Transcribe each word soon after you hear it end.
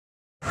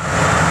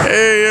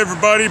Hey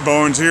everybody,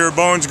 Bonez here,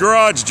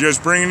 Bonezgarage,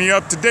 just bringing you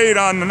up to date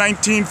on the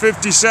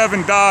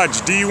 1957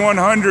 Dodge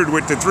D100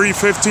 with the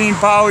 315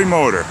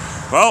 polymotor.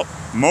 Well,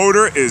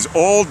 motor is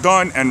all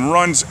done and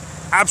runs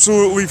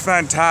absolutely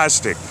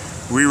fantastic.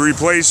 We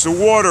replaced the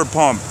water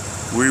pump,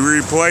 we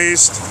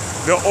replaced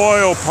the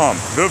oil pump,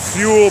 the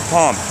fuel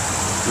pump.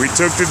 We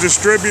took the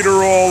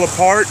distributor all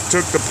apart,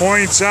 took the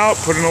points out,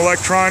 put an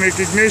electronic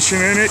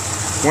ignition in it,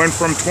 went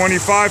from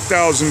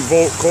 25,000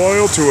 volt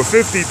coil to a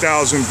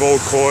 50,000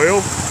 volt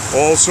coil.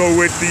 Also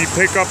with the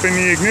pickup in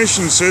the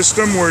ignition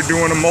system, we're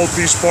doing a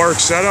multi-spark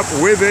setup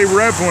with a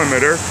rev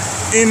limiter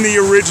in the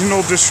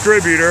original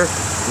distributor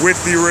with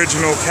the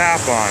original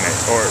cap on it,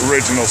 or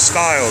original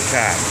style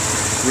cap.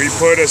 We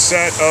put a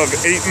set of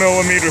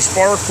 8mm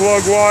spark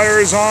plug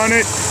wires on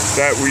it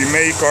that we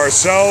make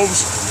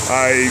ourselves.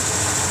 I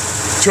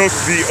took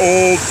the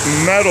old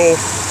metal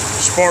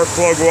spark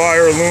plug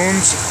wire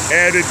looms,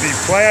 added the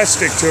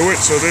plastic to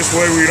it so this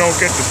way we don't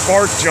get the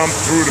spark jump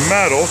through the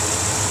metal,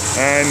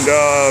 and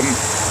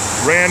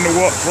ran the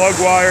plug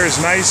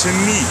wires nice and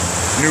neat.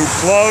 New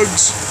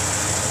plugs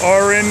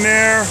are in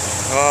there,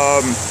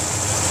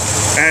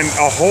 and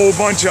a whole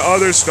bunch of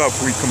other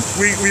stuff. We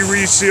completely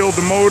resealed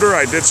the motor.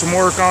 I did some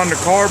work on the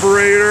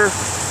carburetor.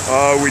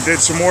 We did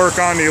some work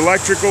on the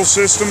electrical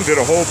system, did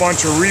a whole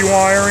bunch of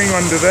rewiring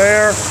under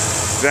there.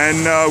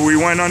 Then we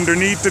went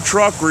underneath the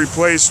truck,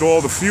 replaced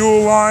all the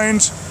fuel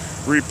lines,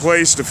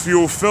 replaced the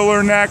fuel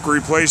filler neck,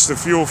 replaced the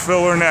fuel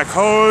filler neck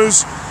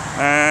hose,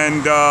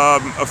 and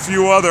a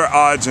few other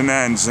odds and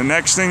ends. The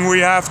next thing we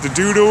have to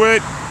do to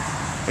it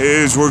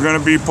is we're going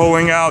to be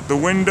pulling out the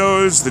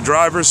windows, the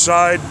driver's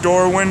side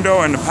door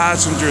window and the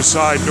passenger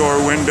side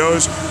door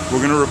windows. We're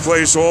going to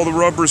replace all the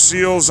rubber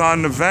seals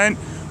on the vent.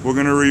 We're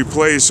going to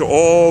replace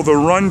all the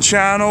run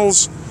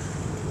channels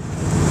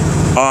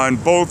on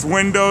both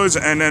windows,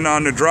 and then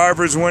on the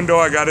driver's window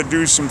I got to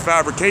do some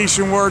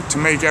fabrication work to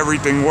make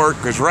everything work,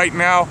 because right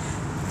now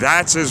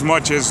that's as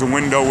much as the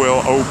window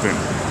will open.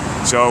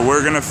 So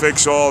we're gonna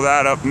fix all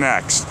that up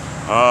next.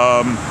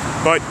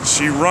 But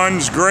she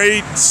runs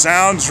great,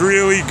 sounds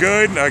really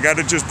good. I got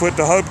to just put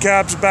the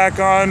hubcaps back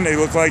on. They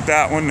look like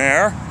that one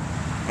there,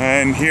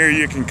 and here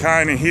you can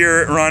kind of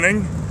hear it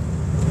running.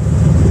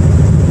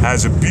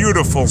 Has a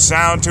beautiful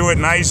sound to it,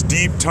 nice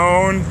deep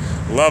tone,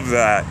 love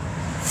that.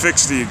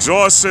 Fixed the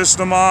exhaust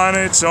system on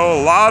it, so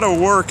a lot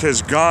of work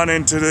has gone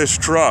into this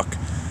truck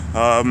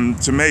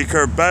to make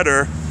her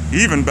better,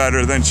 even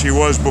better than she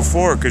was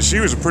before, because she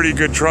was a pretty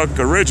good truck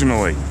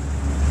originally.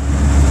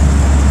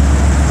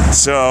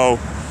 So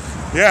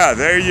yeah,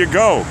 there you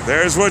go.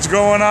 There's what's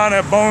going on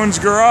at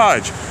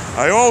Bonezgarage.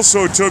 I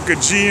also took a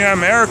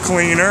GM air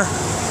cleaner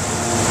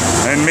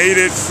and made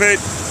it fit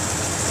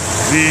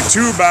the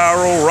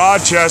 2-barrel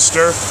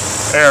Rochester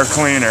air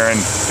cleaner, and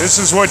this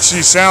is what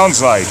she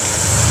sounds like.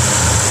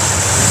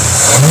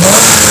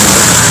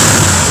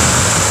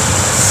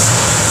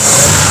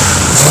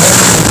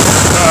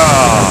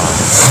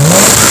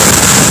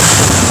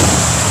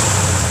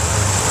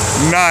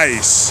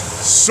 Nice,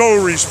 so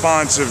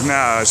responsive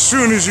now. As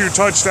soon as you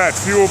touch that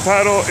fuel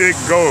pedal, it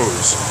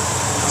goes.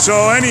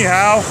 So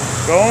anyhow,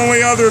 the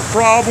only other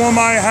problem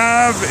I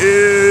have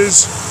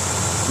is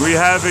we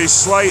have a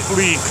slight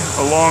leak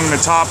along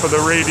the top of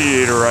the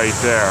radiator right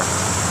there.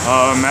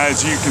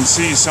 As you can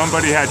see,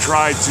 somebody had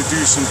tried to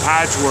do some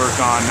patchwork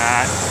on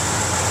that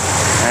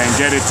and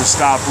get it to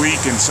stop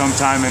leaking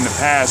sometime in the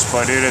past,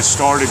 but it has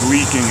started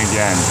leaking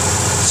again.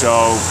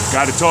 So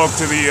got to talk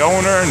to the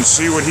owner and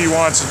see what he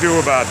wants to do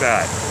about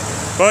that.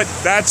 But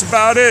that's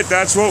about it.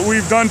 That's what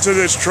we've done to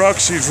this truck.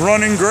 She's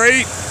running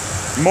great.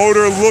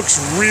 Motor looks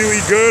really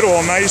good,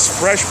 all nice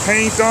fresh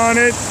paint on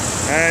it,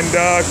 and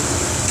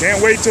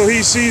can't wait till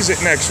he sees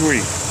it next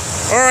week.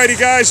 Alrighty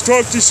guys,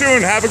 talk to you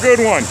soon. Have a good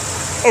one.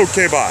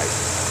 Okay, bye.